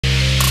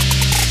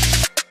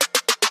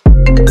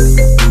Gotta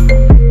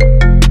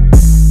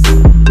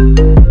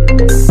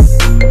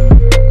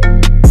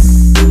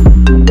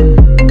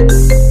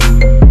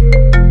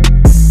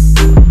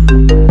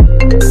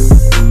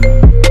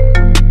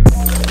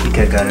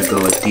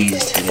go with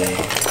these today.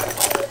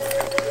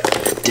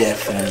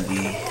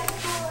 Definitely,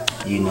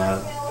 you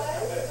know.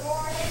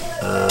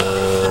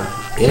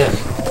 Yeah.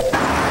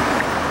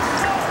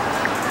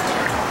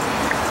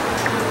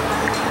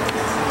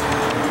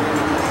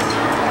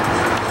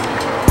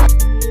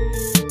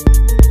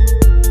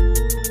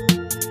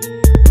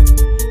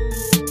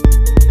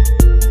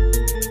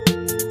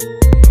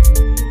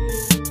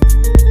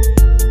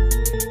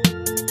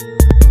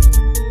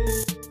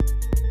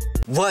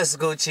 What's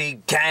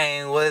Gucci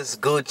gang? What's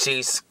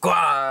Gucci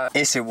squad?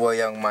 It's your boy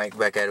Young Mike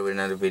back at it with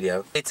another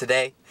video.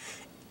 Today,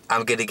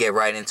 I'm gonna get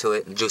right into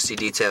it. Juicy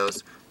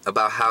details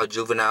about how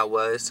Juvenile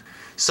was.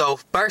 So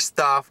first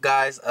off,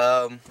 guys,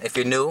 if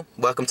you're new,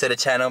 welcome to the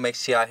channel. Make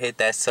sure y'all hit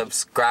that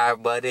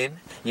subscribe button.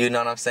 You know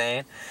what I'm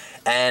saying?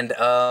 And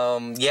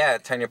yeah,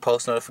 turn your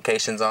post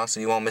notifications on so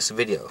you won't miss a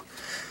video.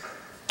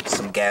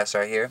 Some gas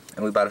right here,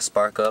 and we about to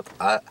spark up.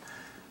 I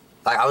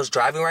was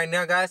driving right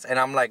now, guys, and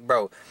I'm like,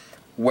 bro,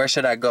 where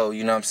should I go?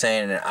 You know what I'm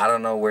saying? And I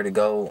don't know where to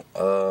go.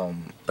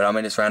 But I'm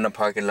in this random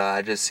parking lot.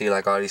 I just see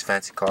like all these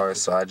fancy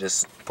cars, so I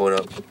just pulled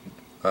up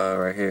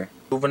right here.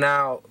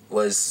 Juvenile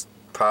was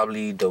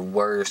probably the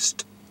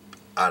worst.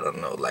 I don't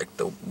know, like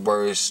the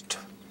worst.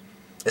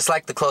 It's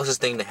like the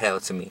closest thing to hell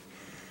to me.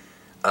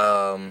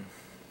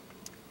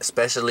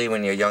 Especially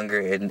when you're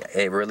younger,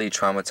 it really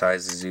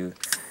traumatizes you.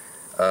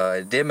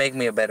 It did make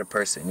me a better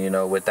person, you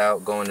know.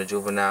 Without going to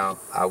Juvenile,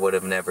 I would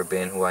have never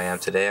been who I am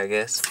today, I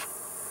guess.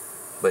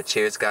 But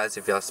cheers, guys,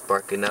 if y'all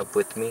sparking up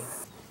with me.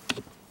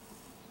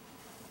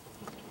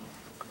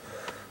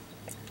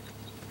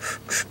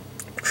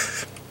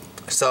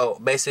 So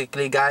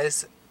basically,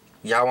 guys,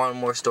 y'all want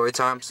more story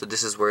time, so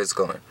this is where it's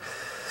going.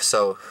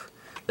 So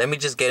let me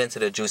just get into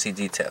the juicy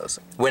details.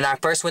 When I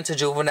first went to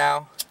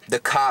Juvenile, the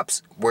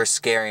cops were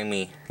scaring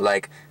me.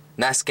 Like,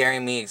 not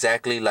scaring me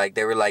exactly, like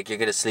they were like, you're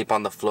gonna sleep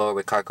on the floor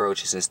with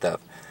cockroaches and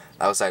stuff.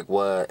 I was like,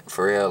 what?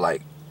 For real?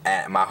 Like,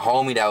 and my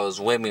homie that was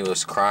with me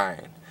was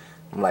crying.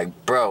 I'm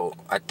like, bro,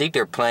 I think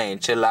they're playing.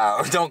 Chill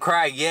out. Don't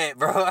cry yet,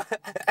 bro.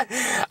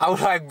 I was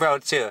like, bro,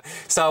 chill.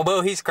 So,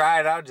 bro, he's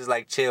crying. I was just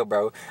like, chill,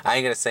 bro. I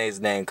ain't gonna say his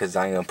name because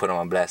I ain't gonna put him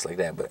on blast like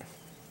that. But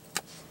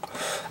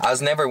I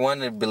was never one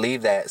to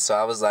believe that. So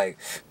I was like,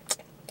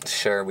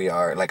 sure we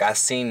are. Like, I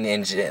seen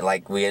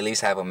like we at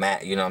least have a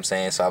mat. You know what I'm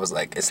saying? So I was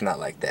like, it's not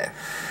like that.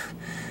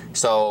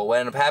 So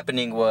what ended up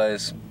happening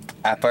was,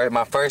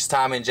 my first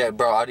time in jet,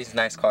 bro, all these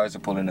nice cars are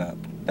pulling up.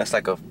 That's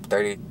like a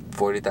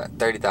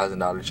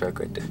 $30,000 truck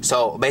right there.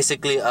 So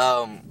basically,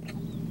 I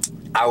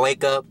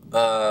wake up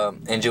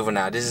in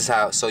Juvenile. This is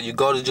how. So you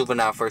go to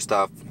Juvenile first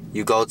off.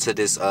 You go to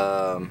this.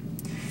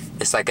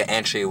 It's like an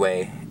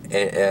entryway.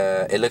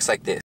 It looks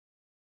like this.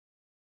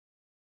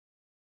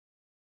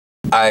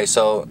 All right.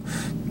 So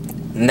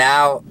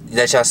now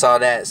that y'all saw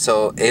that,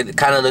 so it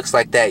kind of looks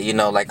like that. You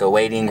know, like a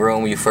waiting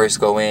room. You first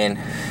go in,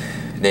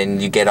 then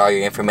you get all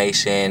your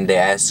information. They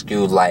ask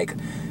you like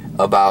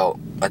about,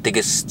 I think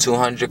it's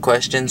 200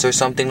 questions or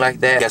something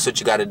like that. Guess what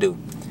you gotta do?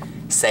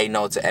 Say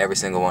no to every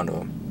single one of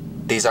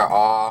them. These are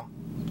all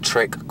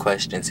trick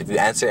questions. If you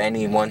answer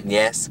any one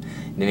yes,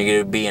 then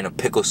you're gonna be in a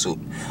pickle suit.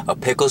 A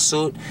pickle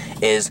suit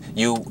is,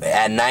 you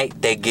at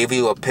night they give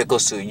you a pickle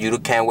suit. You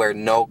can't wear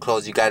no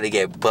clothes. You gotta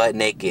get butt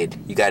naked.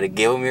 You gotta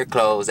give them your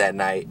clothes at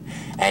night,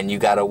 and you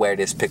gotta wear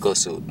this pickle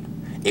suit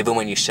even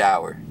when you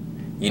shower.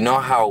 You know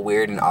how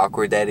weird and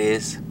awkward that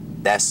is?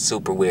 That's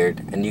super weird.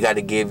 And you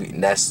gotta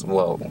give, that's,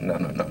 well,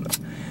 no.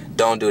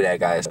 Don't do that,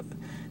 guys.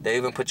 They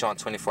even put you on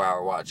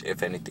 24-hour watch,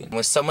 if anything.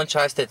 When someone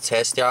tries to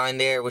test y'all in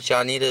there, what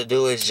y'all need to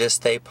do is just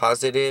stay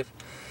positive.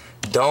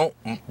 Don't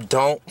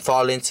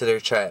fall into their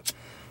trap.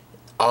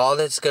 All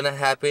that's gonna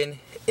happen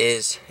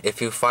is,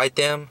 if you fight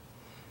them,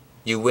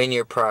 you win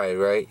your pride,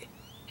 right?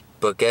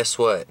 But guess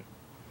what?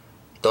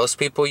 Those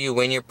people you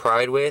win your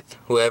pride with,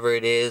 whoever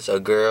it is,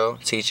 a girl,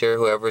 teacher,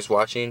 whoever's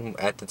watching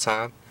at the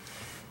time,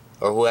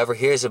 or whoever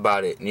hears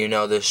about it, you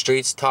know, the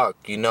streets talk,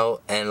 you know,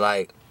 and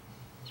like,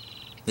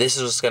 this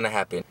is what's gonna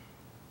happen.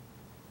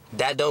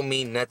 That don't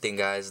mean nothing,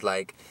 guys.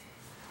 Like,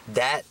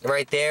 that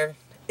right there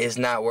is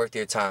not worth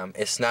your time.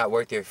 It's not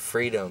worth your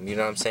freedom. You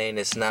know what I'm saying?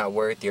 It's not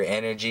worth your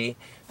energy,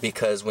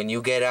 because when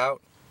you get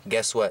out,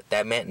 guess what?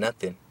 That meant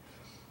nothing.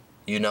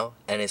 You know?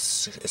 And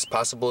it's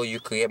possible you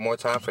could get more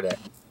time for that.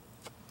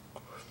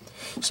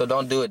 So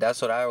don't do it.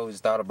 That's what I always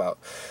thought about.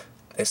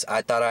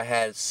 I thought I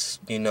had,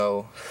 you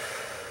know,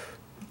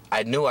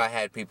 I knew I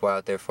had people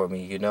out there for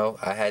me, you know?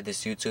 I had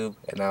this YouTube,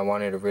 and I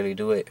wanted to really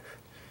do it.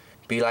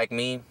 Be like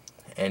me,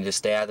 and just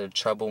stay out of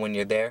trouble when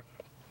you're there.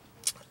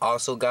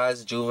 Also,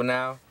 guys,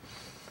 Juvenile,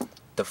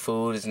 the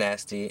food is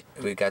nasty.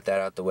 We got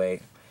that out the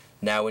way.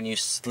 Now, when you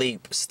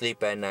sleep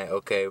at night,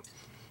 okay,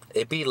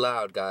 it be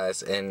loud,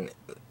 guys, and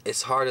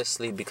it's hard to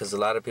sleep because a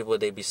lot of people,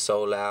 they be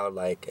so loud,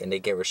 like, and they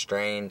get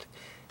restrained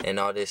and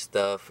all this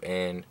stuff,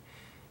 and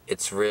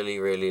it's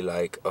really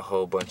like a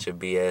whole bunch of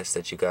BS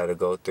that you gotta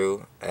go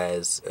through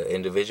as an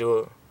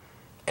individual.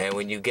 And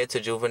when you get to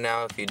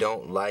juvenile, if you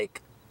don't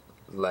like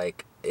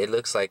it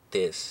looks like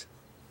this.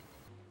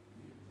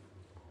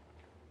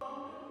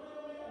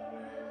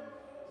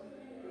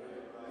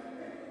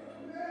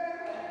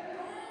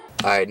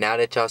 Alright, now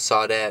that y'all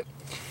saw that,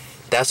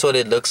 that's what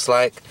it looks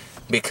like.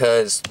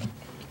 Because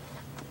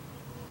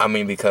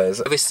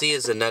privacy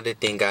is another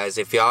thing, guys.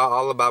 If y'all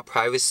all about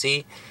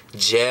privacy,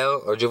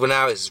 jail or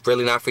juvenile is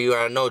really not for you.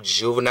 I know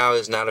juvenile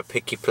is not a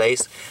picky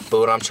place, but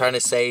what I'm trying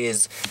to say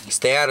is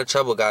stay out of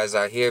trouble, guys,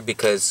 out here,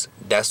 because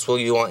that's where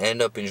you won't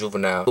end up in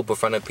juvenile. In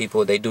front of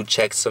people, they do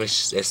checks and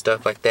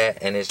stuff like that,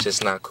 and it's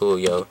just not cool,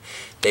 yo.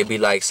 They be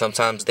like,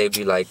 sometimes they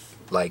be like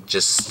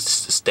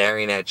just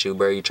staring at you,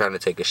 bro. You trying to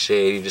take a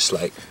shit, you just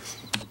like,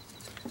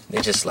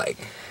 they just like,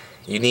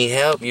 you need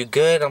help, you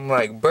good? I'm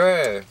like,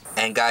 bruh.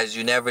 And guys,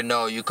 you never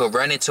know, you could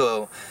run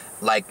into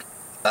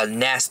a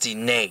nasty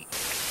Nate.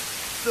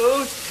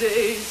 Those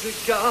days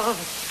are gone.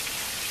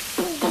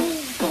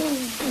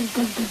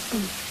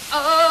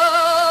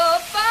 Oh,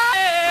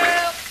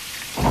 fire.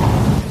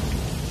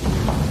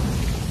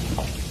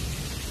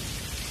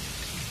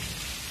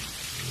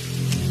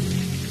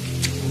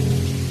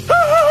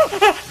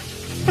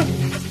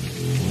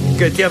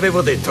 Che ti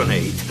avevo detto,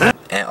 Nate?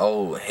 And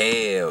oh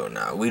hell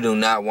no, we do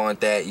not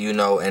want that, you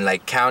know. And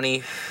like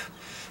county,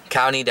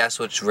 that's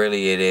what's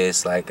really it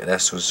is, like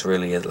that's what's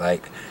really it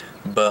like.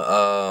 But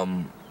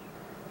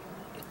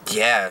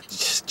yeah,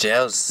 just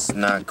jail's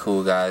not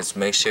cool, guys.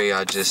 Make sure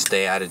y'all just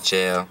stay out of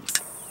jail,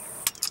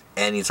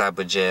 any type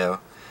of jail.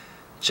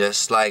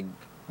 Just like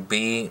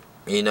be,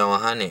 you know,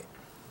 100.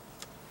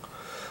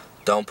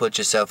 Don't put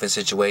yourself in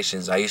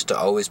situations. I used to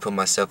always put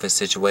myself in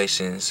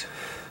situations,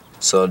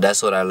 so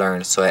that's what I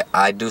learned. So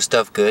I do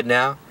stuff good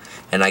now,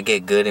 and I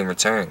get good in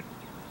return.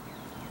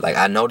 Like,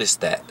 I noticed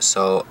that.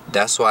 So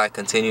that's why I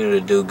continue to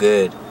do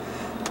good.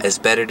 It's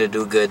better to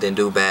do good than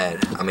do bad.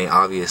 I mean,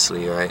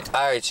 obviously, right?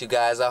 Alright, you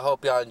guys. I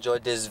hope y'all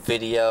enjoyed this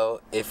video.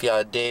 If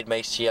y'all did,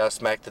 make sure y'all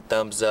smack the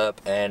thumbs up.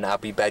 And I'll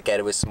be back at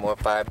it with some more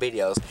fire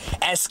videos.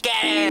 And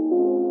scat!